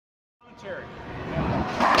Cherry.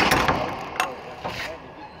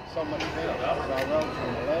 So much field. I rode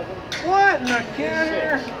from 11. What in the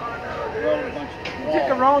canter? Rode a bunch of You took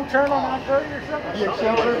a wrong turn on I-30 or something? Your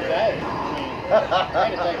shoulder? I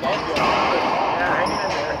had to take that job. Yeah, hang in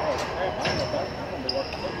there.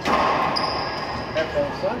 After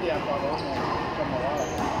on Sunday, I thought, well, I'm going to come my wife.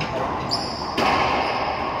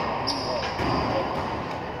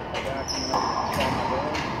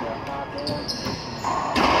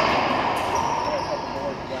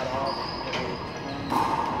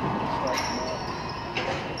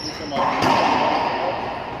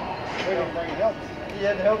 He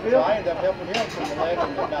had to help him. So I ended up helping him from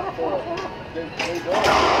 11 to about 4. Do 3 doors.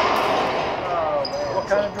 Oh, man. What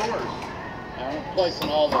kind of doors? I'm replacing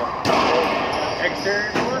all the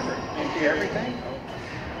Exterior doors or everything?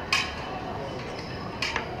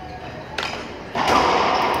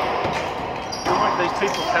 We went to these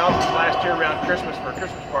people's houses last year around Christmas for a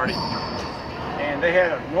Christmas party. And they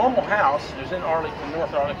had a normal house. It was in Arlington,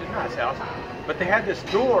 North Arlington, nice house. But they had this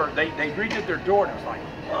door. They redid their door, and it was like,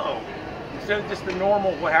 whoa. Instead of just the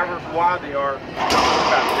normal, however wide they are,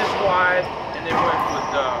 about this wide, and they went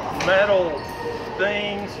with metal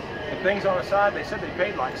things and things on the side. They said they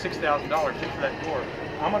paid like $6,000 just for that door.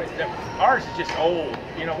 Ours is just old.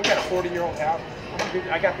 You know, we got a 40-year-old house.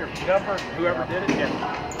 I got their number, whoever did it.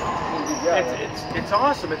 Yeah. It's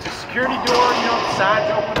awesome. It's a security door. You know, the sides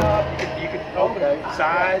open up. You can open the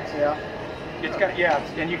sides. Yeah. It's got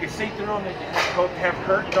and you can see through them. They have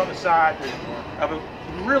curtains on the side of a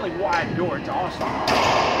really wide door. It's awesome.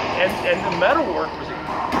 And the metal work was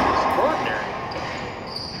extraordinary.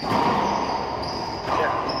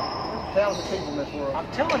 Yeah. There's talented people in this world.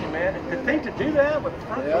 I'm telling you, man, the thing to do that with the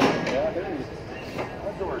front door. Yeah, it is.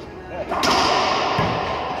 That door's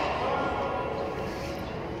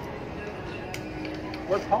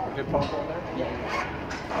Where's Paul? Good Paul going there? Yeah.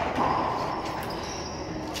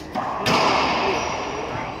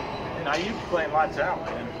 Now you're playing lights out,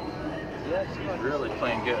 man. Yes, he's really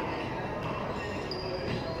playing good.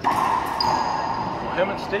 Well, him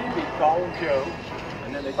and Steve beat Paul and Joe,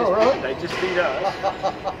 and then they just beat us.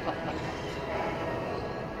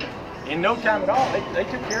 In no time at all, they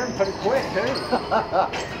took care of him pretty quick too.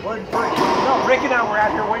 Wasn't free. No, Rick and I were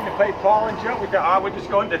out here waiting to play Paul and Joe. We thought, I would just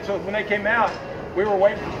go in. So when they came out, we were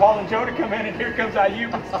waiting for Paul and Joe to come in, and here comes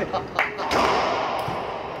IU.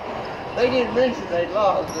 They didn't mention they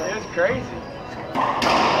lost. It was crazy.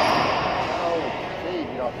 Oh, Steve,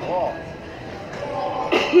 you off the wall.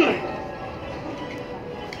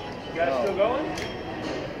 You guys still going?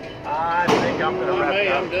 I think I'm going to wrap it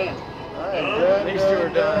up. I'm done. These two are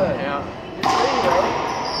done. Yeah. You see, though.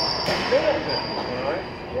 All right.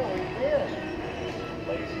 Yeah, we did.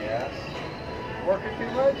 Lazy ass. Working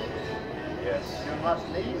too much? Yes. Doing lots of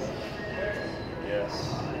knees? Yes.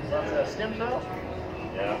 Lots of stem cells?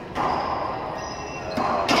 Yeah.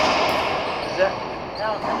 Is that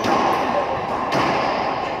how many?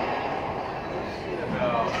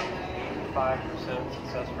 About 5%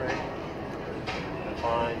 success rate,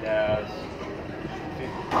 defined as 50%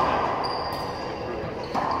 improvement.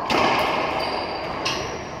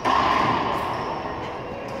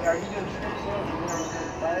 Are you doing stem cells?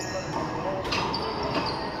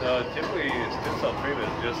 So typically, stem cell treatment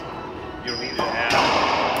is just you don't need to add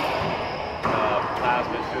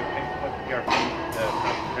plasma to it, put PRP,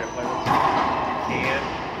 concentrated platelets. You can,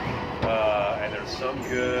 and there's some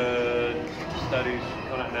good studies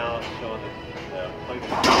coming out now showing that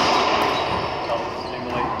platelets help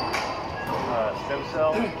stimulate stem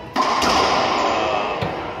cells.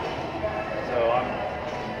 So I'm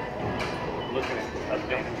looking at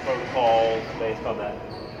updating protocols based on that,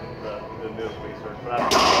 the newest research. But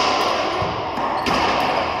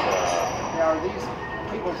Now, are these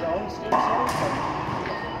people's own stem cells?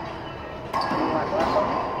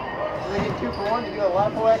 Do they get 2 for 1 to do a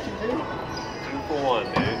lipo action too? 2 for 1,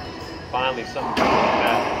 dude. Finally, something like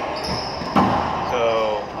that.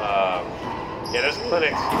 So, yeah, there's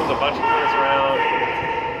clinics. There's a bunch of clinics around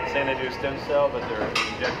saying they do stem cell, but they're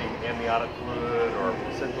injecting amniotic fluid or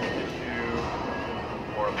placental tissue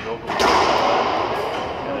or umbilical fluid.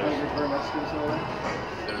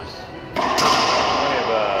 There's plenty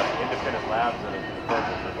of independent labs that have confirmed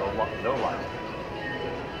that there's no license.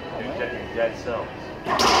 Injecting dead cells.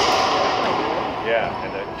 Yeah, and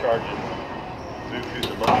they're charging bukus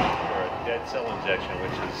a month for a dead cell injection,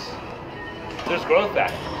 which is, there's growth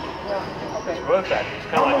factor. Yeah, okay. There's growth factor. It's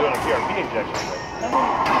kind of like doing a PRP injection.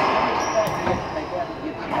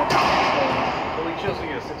 So we choose to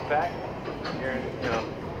get a 6-pack. You're,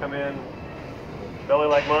 come in, belly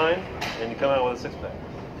like mine, and you come out with a 6-pack.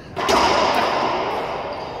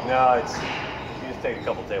 No, you just just take a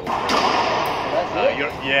couple tablespoons. That's it?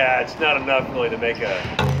 Yeah, it's not enough really to make a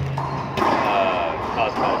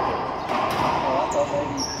cosmetic difference. Oh, I thought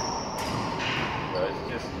maybe So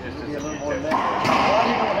it's just be a a little few more tablespoons. mixed. Well, I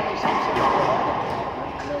didn't know how many seeds there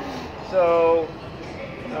were. So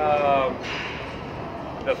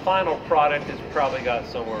the final product has probably got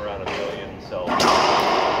somewhere around 1 million cells. Do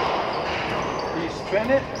you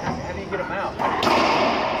spin it? How do you get them out?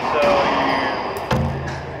 So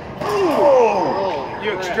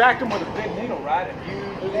You extract them with a big needle, right? And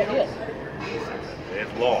Who's that hit?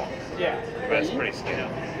 it's long, yeah. but it's pretty skinny.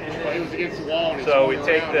 Well, he was against the wall. And So we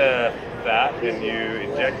take the fat and you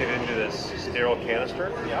inject it into this sterile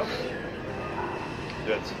canister Yep.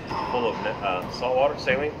 that's full of salt water,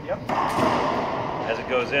 saline. Yep. As it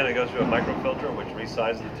goes in, it goes through a microfilter which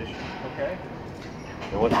resizes the tissue. Okay.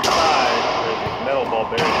 And once it's inside, there's these metal ball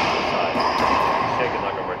bearings inside, shaken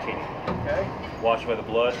like a martini. Okay. Wash away the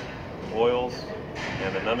blood, oils,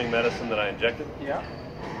 and the numbing medicine that I injected. Yeah.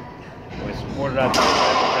 And we squirt it out to the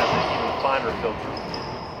even finer filter.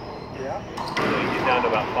 Yeah. So you get down to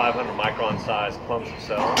about 500 micron sized clumps of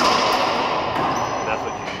cells. And that's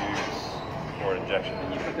what you use for injection.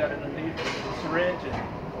 And you put that in the syringe. And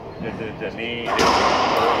The knee,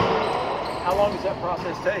 how long does that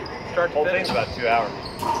process take? Start the to whole finish? thing's about 2 hours.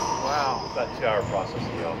 Wow. About a 2-hour process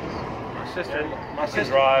in the office. My sister. And My you can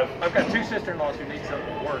sister. drive. I've got 2 sister-in-laws who need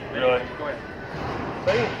something to work. Really? Go ahead.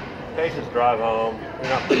 So patients drive home. You're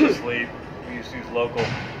not put to sleep. You just use local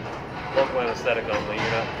anesthetic only.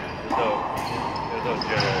 There's no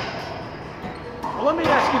general. Well, let me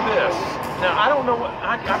ask you this. Now, I don't know what.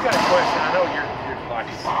 I've got a question. I know you're like,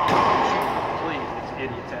 please, these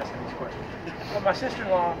idiots asking these questions. Well, my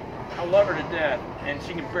sister-in-law, I love her to death, and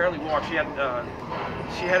she can barely walk. She had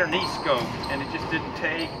her knee scoped, and it just didn't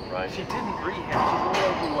take. Right. She didn't rehab. She's a little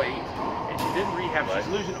overweight, and she didn't rehab. Right.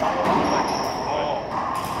 She's losing all the weight. All.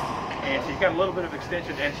 And she's got a little bit of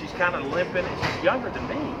extension, and she's kind of limping, and she's younger than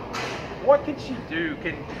me. What can she do?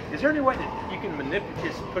 Is there any way that you can manipulate,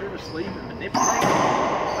 just put her to sleep and manipulate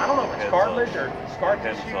her? I don't know if it's cartilage or scar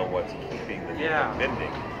tissue. Depends on what's keeping the knee Yeah. from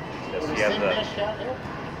bending. Does Was she the have seam the? mesh out there?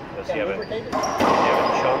 Does she have a? Lubricated? Does she have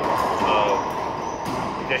a chunk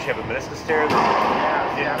of? Does she have a meniscus tear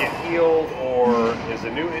that didn't get healed, or is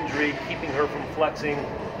a new injury keeping her from flexing,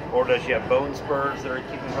 or does she have bone spurs that are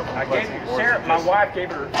keeping her from I gave flexing? her, Sarah, my wife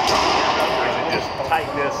gave her. Is it just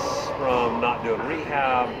tightness from not doing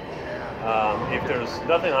rehab? If there's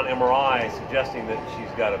nothing on MRI suggesting that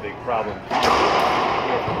she's got a big problem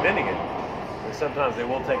from bending it, then sometimes they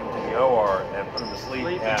will take them to the OR and put them to sleep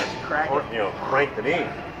and just crack it. crank the knee.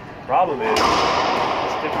 Problem is, the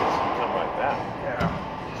stiffness can come right back. Yeah.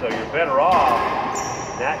 So you're better off,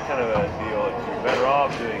 that kind of a deal, you're better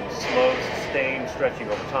off doing slow, sustained stretching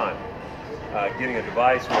over time. Getting a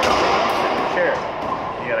device where you sit in a chair,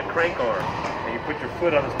 you got a crank arm, and you put your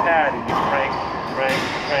foot on this pad and you crank,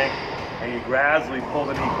 and you gradually pull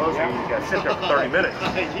the knee closer, and you got to sit there for 30 minutes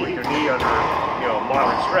with your knee under,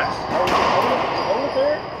 moderate stress. Hold it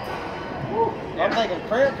there? Woo. I'm thinking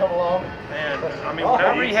cramp come along. Man, I mean, when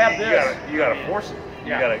I rehab this. You got to force it.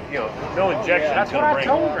 You Yeah. got to, no injection. That's what I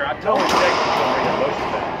told her. I told her. Bring emotion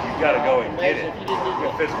back. You've got to go and get it. Imagine if you didn't do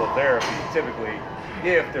With physical therapy, typically,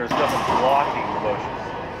 if there's nothing blocking the motion.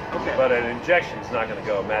 Okay. But an injection is not going to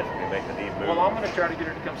go magically make the knee move. Well, I'm going to try to get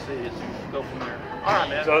her to come see us and go from there. All right,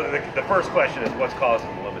 man. So the first question is, what's causing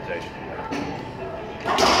the limitation?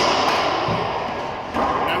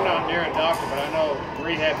 I'm not near a doctor, but I know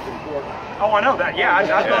rehab's important. Oh, I know that. Yeah,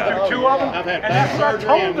 I've gone through 2 of them. I've had and back that's what I surgery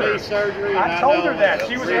told and her. knee surgery. I told her that.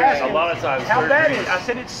 She was asking A lot of times how bad surgery it is. I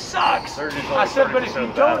said, it sucks. surgery's I only said, but if 30% you of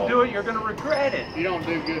the battle. don't do it, you're going to regret it. If you don't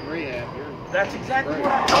do good rehab, That's exactly Great.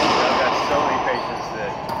 what I told her. I've got so many patients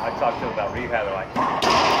that I talk to about rehab. They're like,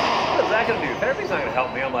 what is that going to do? Therapy's not going to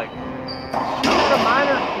help me. I'm like, She had a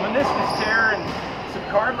minor meniscus tear and some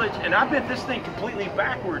cartilage, and I bent this thing completely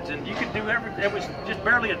backwards, and you could do everything. It was just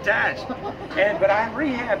barely attached, but I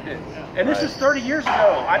rehabbed it. And this is 30 years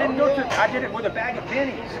ago. I didn't go to. I did it with a bag of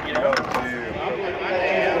pennies, go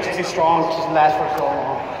to She's too strong. She's last for so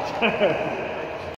long.